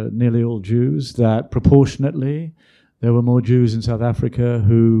were nearly all Jews, that proportionately there were more Jews in South Africa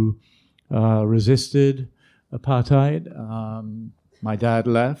who resisted apartheid. My dad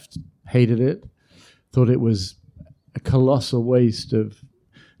left, hated it, thought it was a colossal waste of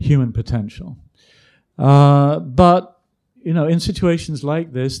human potential. But, in situations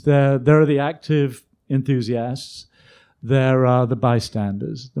like this, there are the active enthusiasts, there are the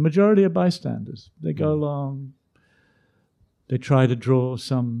bystanders. The majority are bystanders. They go along, they try to draw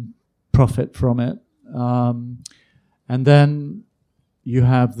some profit from it. And then you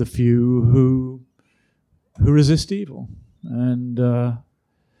have the few who resist evil, and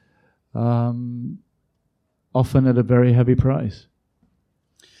often at a very heavy price.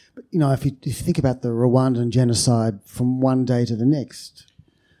 But, if you think about the Rwandan genocide from one day to the next,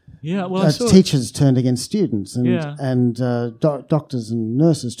 teachers turned against students, and doctors and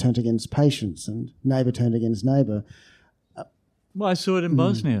nurses turned against patients, and neighbour turned against neighbour. Well, I saw it in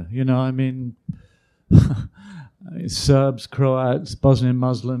Bosnia. Serbs, Croats, Bosnian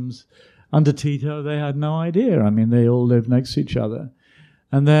Muslims. Under Tito, they had no idea. They all lived next to each other.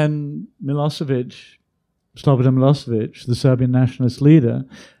 And then Slobodan Milosevic, the Serbian nationalist leader,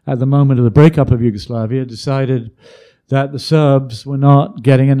 at the moment of the breakup of Yugoslavia, decided that the Serbs were not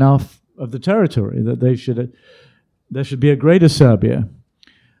getting enough of the territory, that there should be a greater Serbia.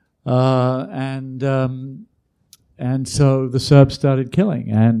 And so the Serbs started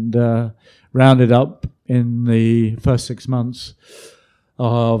killing and rounded up in the first 6 months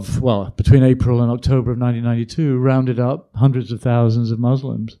between April and October of 1992, rounded up hundreds of thousands of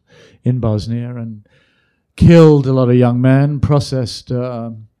Muslims in Bosnia and killed a lot of young men, processed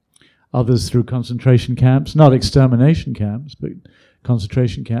others through concentration camps, not extermination camps, but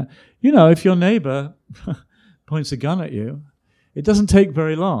concentration camps. If your neighbor points a gun at you, it doesn't take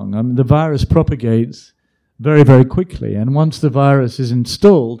very long. The virus propagates very, very quickly. And once the virus is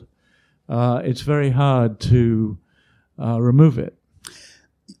installed, it's very hard to remove it.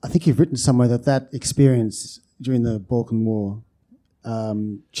 I think you've written somewhere that experience during the Balkan War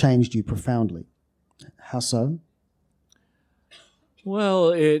changed you profoundly. How so?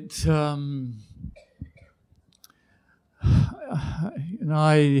 Well, I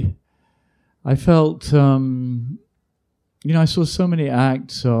felt, I saw so many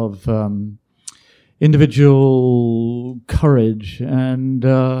acts of individual courage, and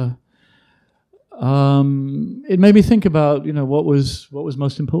it made me think about, what was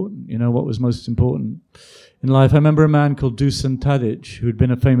most important, what was most important in life. I remember a man called Dusan Tadic, who'd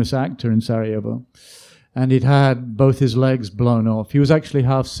been a famous actor in Sarajevo, and he'd had both his legs blown off. He was actually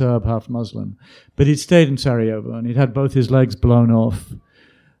half Serb, half Muslim, but he'd stayed in Sarajevo, and he'd had both his legs blown off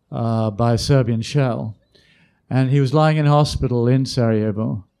by a Serbian shell. And he was lying in hospital in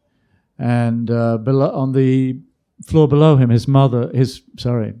Sarajevo, and on the floor below him, his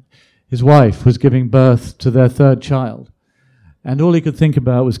wife was giving birth to their third child, and all he could think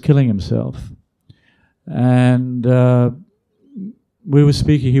about was killing himself. And we were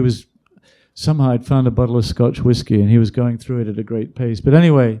speaking, somehow I'd found a bottle of Scotch whiskey, and he was going through it at a great pace. But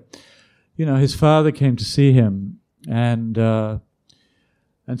anyway, his father came to see him and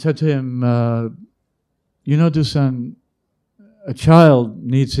said to him, Dusan, a child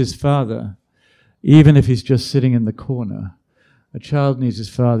needs his father, even if he's just sitting in the corner. A child needs his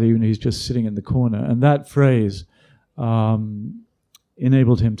father, even if he's just sitting in the corner. And that phrase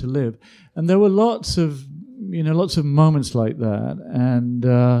enabled him to live. And there were lots of moments like that. And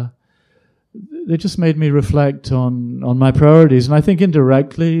they just made me reflect on my priorities. And I think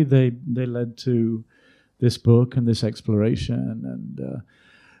indirectly they led to this book and this exploration. And,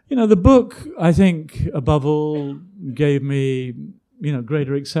 the book, I think, above all, gave me,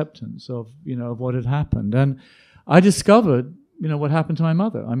 greater acceptance of what had happened. And I discovered, what happened to my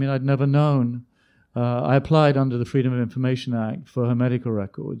mother. I'd never known. I applied under the Freedom of Information Act for her medical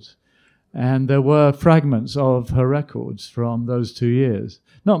records. And there were fragments of her records from those 2 years.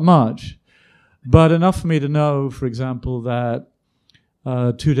 Not much, but enough for me to know, for example, that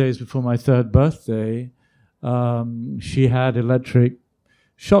 2 days before my third birthday, she had electric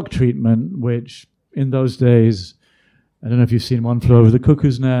shock treatment, which in those days, I don't know if you've seen One Flew Over the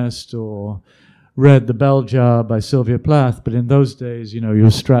Cuckoo's Nest or read The Bell Jar by Sylvia Plath, but in those days, you were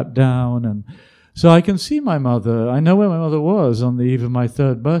strapped down. And so I can see my mother. I know where my mother was on the eve of my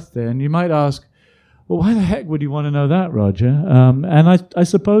 3rd birthday. And you might ask, well, why the heck would you want to know that, Roger? And I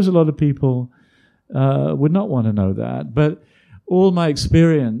suppose a lot of people would not want to know that. But all my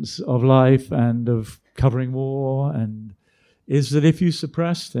experience of life and of covering war is that if you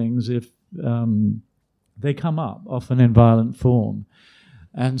suppress things, they come up, often in violent form.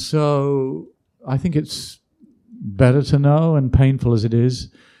 And so I think it's better to know, and painful as it is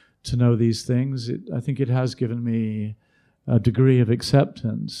to know these things, I think it has given me a degree of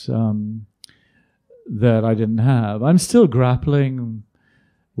acceptance that I didn't have. I'm still grappling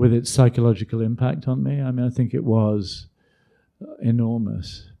with its psychological impact on me. I mean, I think it was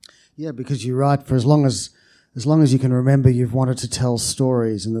enormous. Yeah, because you write for as long as you can remember, you've wanted to tell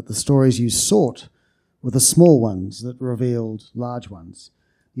stories, and that the stories you sought were the small ones that revealed large ones.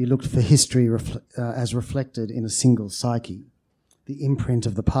 You looked for history as reflected in a single psyche, the imprint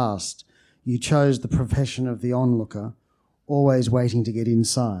of the past. You chose the profession of the onlooker, always waiting to get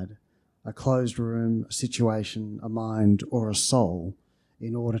inside, a closed room, a situation, a mind, or a soul,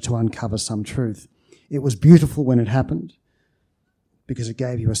 in order to uncover some truth. It was beautiful when it happened, because it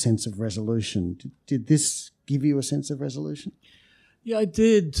gave you a sense of resolution. Did this give you a sense of resolution? Yeah, it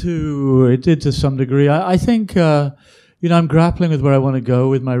did to some degree. I think, I'm grappling with where I want to go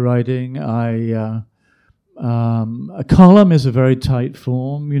with my writing. A column is a very tight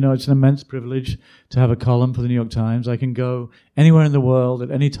form. It's an immense privilege to have a column for the New York Times. I can go anywhere in the world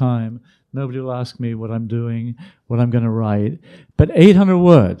at any time. Nobody will ask me what I'm doing, what I'm going to write. But 800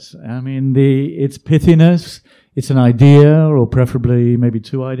 words, I mean, its pithiness, it's an idea, or preferably maybe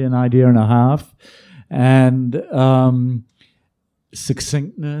an idea and a half. And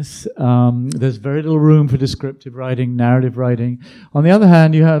succinctness. There's very little room for descriptive writing, narrative writing. On the other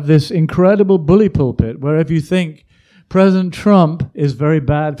hand, you have this incredible bully pulpit where if you think President Trump is very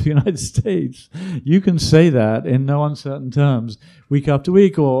bad for the United States, you can say that in no uncertain terms week after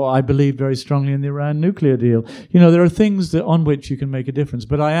week, or I believe very strongly in the Iran nuclear deal. There are things on which you can make a difference.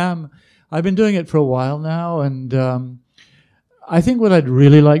 But I've been doing it for a while now, and I think what I'd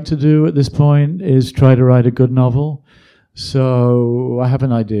really like to do at this point is try to write a good novel. So I have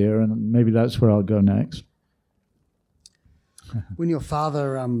an idea, and maybe that's where I'll go next. When your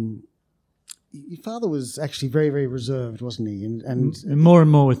father was actually very, very reserved, wasn't he? And more and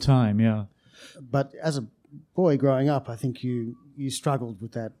more with time, yeah. But as a boy growing up, I think you struggled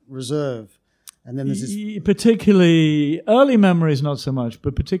with that reserve. And then there's this... Particularly, early memories not so much,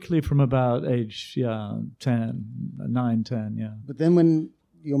 but particularly from about age 9, 10, yeah. But then when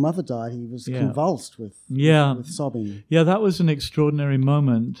your mother died, he was convulsed with sobbing. Yeah, that was an extraordinary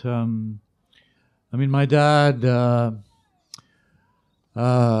moment. My dad,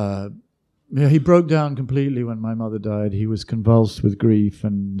 he broke down completely when my mother died. He was convulsed with grief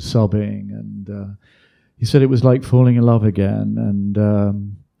and sobbing, and he said it was like falling in love again. And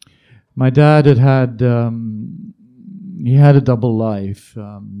my dad he had a double life.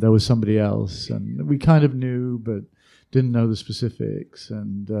 There was somebody else, and we kind of knew, but didn't know the specifics,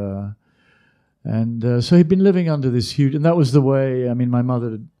 and so he'd been living under this huge, and that was the way. My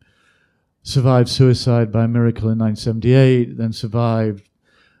mother survived suicide by a miracle in 1978, then survived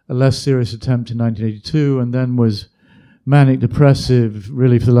a less serious attempt in 1982, and then was manic depressive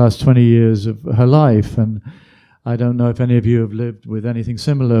really for the last 20 years of her life. And I don't know if any of you have lived with anything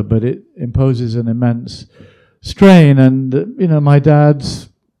similar, but it imposes an immense strain. And my dad's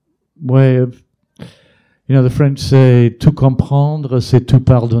way of, the French say, tout comprendre, c'est tout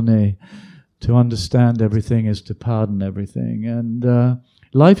pardonner. To understand everything is to pardon everything. And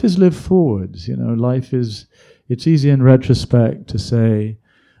life is lived forwards. It's easy in retrospect to say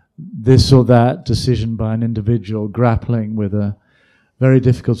this or that decision by an individual grappling with a very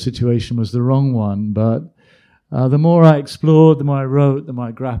difficult situation was the wrong one. But the more I explored, the more I wrote, the more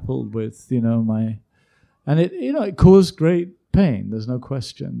I grappled with, and it caused great pain. There's no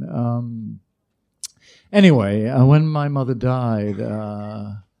question. Anyway, when my mother died,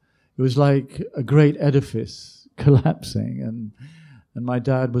 it was like a great edifice collapsing, and my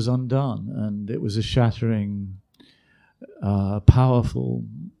dad was undone, and it was a shattering, powerful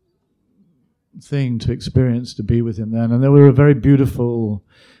thing to experience, to be with him then. And there were a very beautiful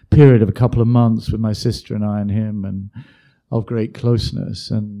period of a couple of months with my sister and I and him, and of great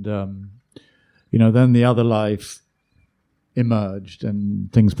closeness. And then the other life emerged,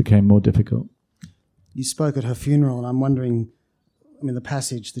 and things became more difficult. You spoke at her funeral, and I'm wondering, the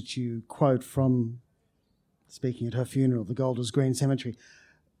passage that you quote from speaking at her funeral, the Golders Green Cemetery,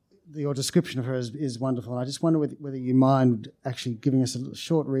 your description of her is wonderful. And I just wonder whether you mind actually giving us a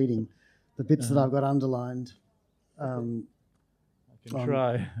short reading, the bits that I've got underlined. I can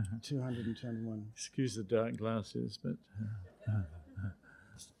try. 221. Excuse the dark glasses, but...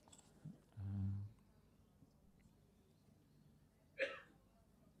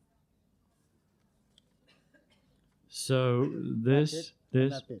 So this,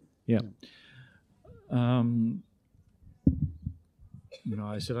 yeah. No,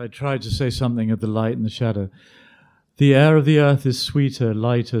 I said I tried to say something of the light and the shadow. The air of the earth is sweeter,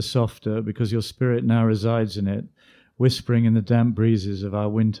 lighter, softer, because your spirit now resides in it, whispering in the damp breezes of our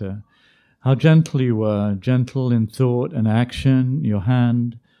winter. How gentle you were, gentle in thought and action, your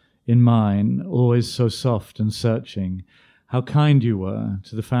hand in mine, always so soft and searching. How kind you were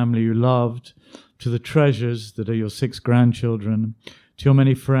to the family you loved, to the treasures that are your 6 grandchildren, to your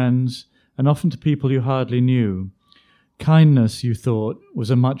many friends, and often to people you hardly knew. Kindness, you thought,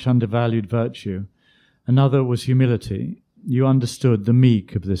 was a much undervalued virtue. Another was humility. You understood the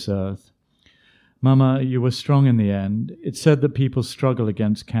meek of this earth. Mama, you were strong in the end. It's said that people struggle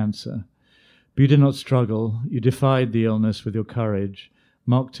against cancer. But you did not struggle. You defied the illness with your courage,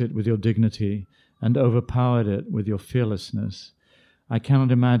 mocked it with your dignity, and overpowered it with your fearlessness. I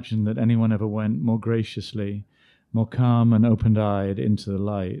cannot imagine that anyone ever went more graciously, more calm and open-eyed into the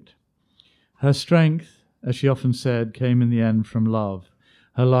light. Her strength, as she often said, came in the end from love.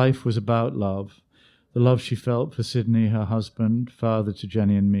 Her life was about love, the love she felt for Sydney, her husband, father to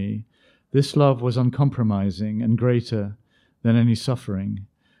Jenny and me. This love was uncompromising and greater than any suffering.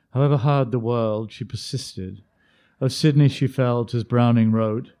 However hard the world, she persisted. Of Sydney she felt, as Browning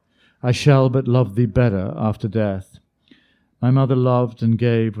wrote, I shall but love thee better after death. My mother loved and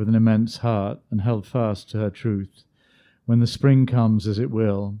gave with an immense heart and held fast to her truth. When the spring comes, as it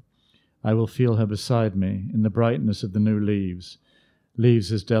will, I will feel her beside me in the brightness of the new leaves,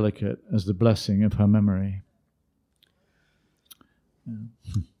 leaves as delicate as the blessing of her memory. Yeah.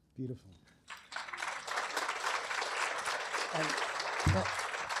 Beautiful.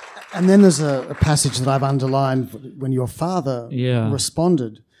 And then there's a passage that I've underlined when your father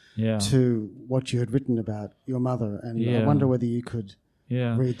responded to what you had written about your mother, and I wonder whether you could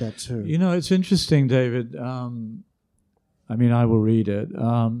read that too. You know, it's interesting, David. I mean, I will read it.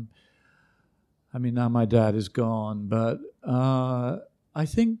 I mean, now my dad is gone, but I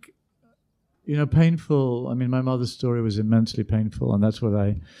think, you know, painful. I mean, my mother's story was immensely painful, and that's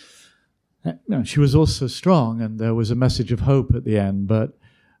what she was also strong, and there was a message of hope at the end. But,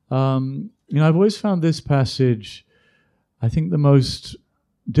 you know, I've always found this passage, I think, the most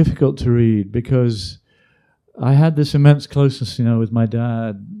difficult to read, because I had this immense closeness, you know, with my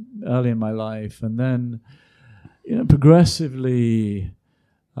dad early in my life, and then, you know, progressively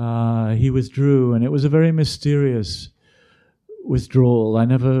he withdrew, and it was a very mysterious withdrawal. I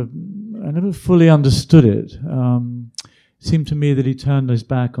never fully understood it. It seemed to me that he turned his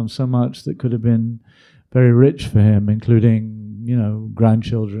back on so much that could have been very rich for him, including, you know,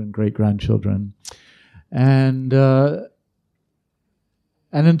 grandchildren, great-grandchildren. And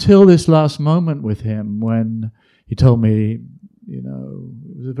until this last moment with him, when he told me, you know,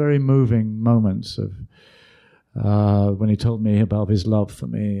 it was a very moving moments of when he told me about his love for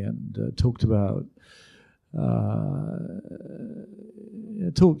me and talked about,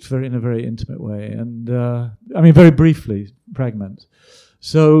 talked in a very intimate way, and I mean, very briefly, fragments.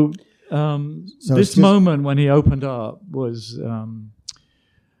 So this moment when he opened up was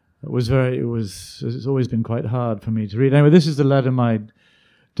it's always been quite hard for me to read. Anyway, this is the letter my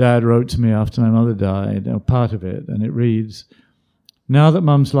Dad wrote to me after my mother died, part of it, and it reads, now that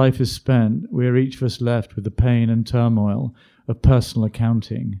Mum's life is spent, we are each of us left with the pain and turmoil of personal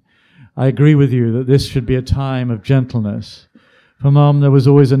accounting. I agree with you that this should be a time of gentleness. For Mum, there was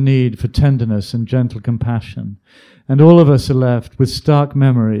always a need for tenderness and gentle compassion, and all of us are left with stark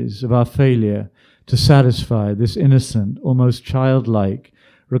memories of our failure to satisfy this innocent, almost childlike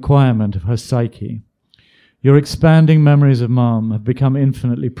requirement of her psyche. Your expanding memories of Mum have become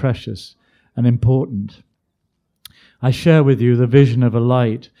infinitely precious and important. I share with you the vision of a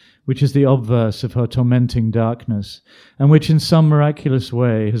light which is the obverse of her tormenting darkness, and which in some miraculous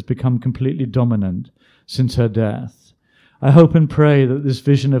way has become completely dominant since her death. I hope and pray that this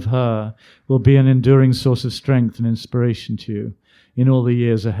vision of her will be an enduring source of strength and inspiration to you in all the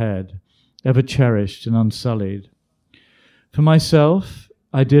years ahead, ever cherished and unsullied. For myself,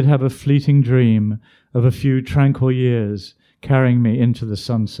 I did have a fleeting dream of a few tranquil years carrying me into the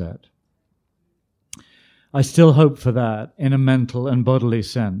sunset. I still hope for that in a mental and bodily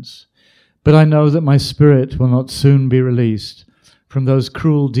sense, but I know that my spirit will not soon be released from those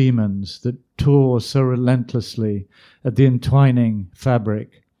cruel demons that tore so relentlessly at the entwining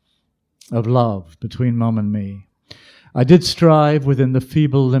fabric of love between Mum and me. I did strive within the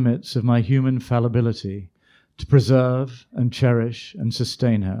feeble limits of my human fallibility to preserve and cherish and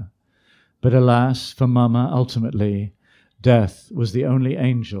sustain her. But alas, for Mama, ultimately, death was the only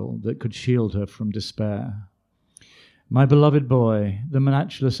angel that could shield her from despair. My beloved boy, the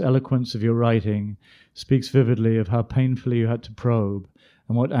matchless eloquence of your writing speaks vividly of how painfully you had to probe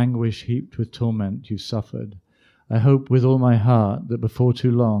and what anguish heaped with torment you suffered. I hope with all my heart that before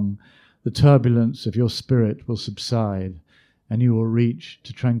too long the turbulence of your spirit will subside and you will reach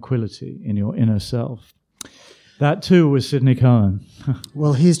to tranquility in your inner self. That too was Sidney Cohen.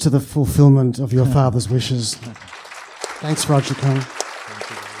 Well, here's to the fulfillment of your father's wishes. Thanks, Roger Cohen.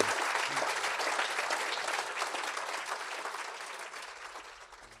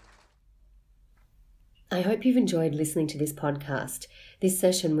 I hope you've enjoyed listening to this podcast. This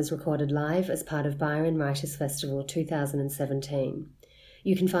session was recorded live as part of Byron Writers Festival 2017.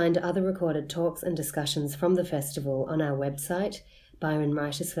 You can find other recorded talks and discussions from the festival on our website,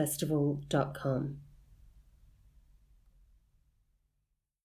 byronwritersfestival.com.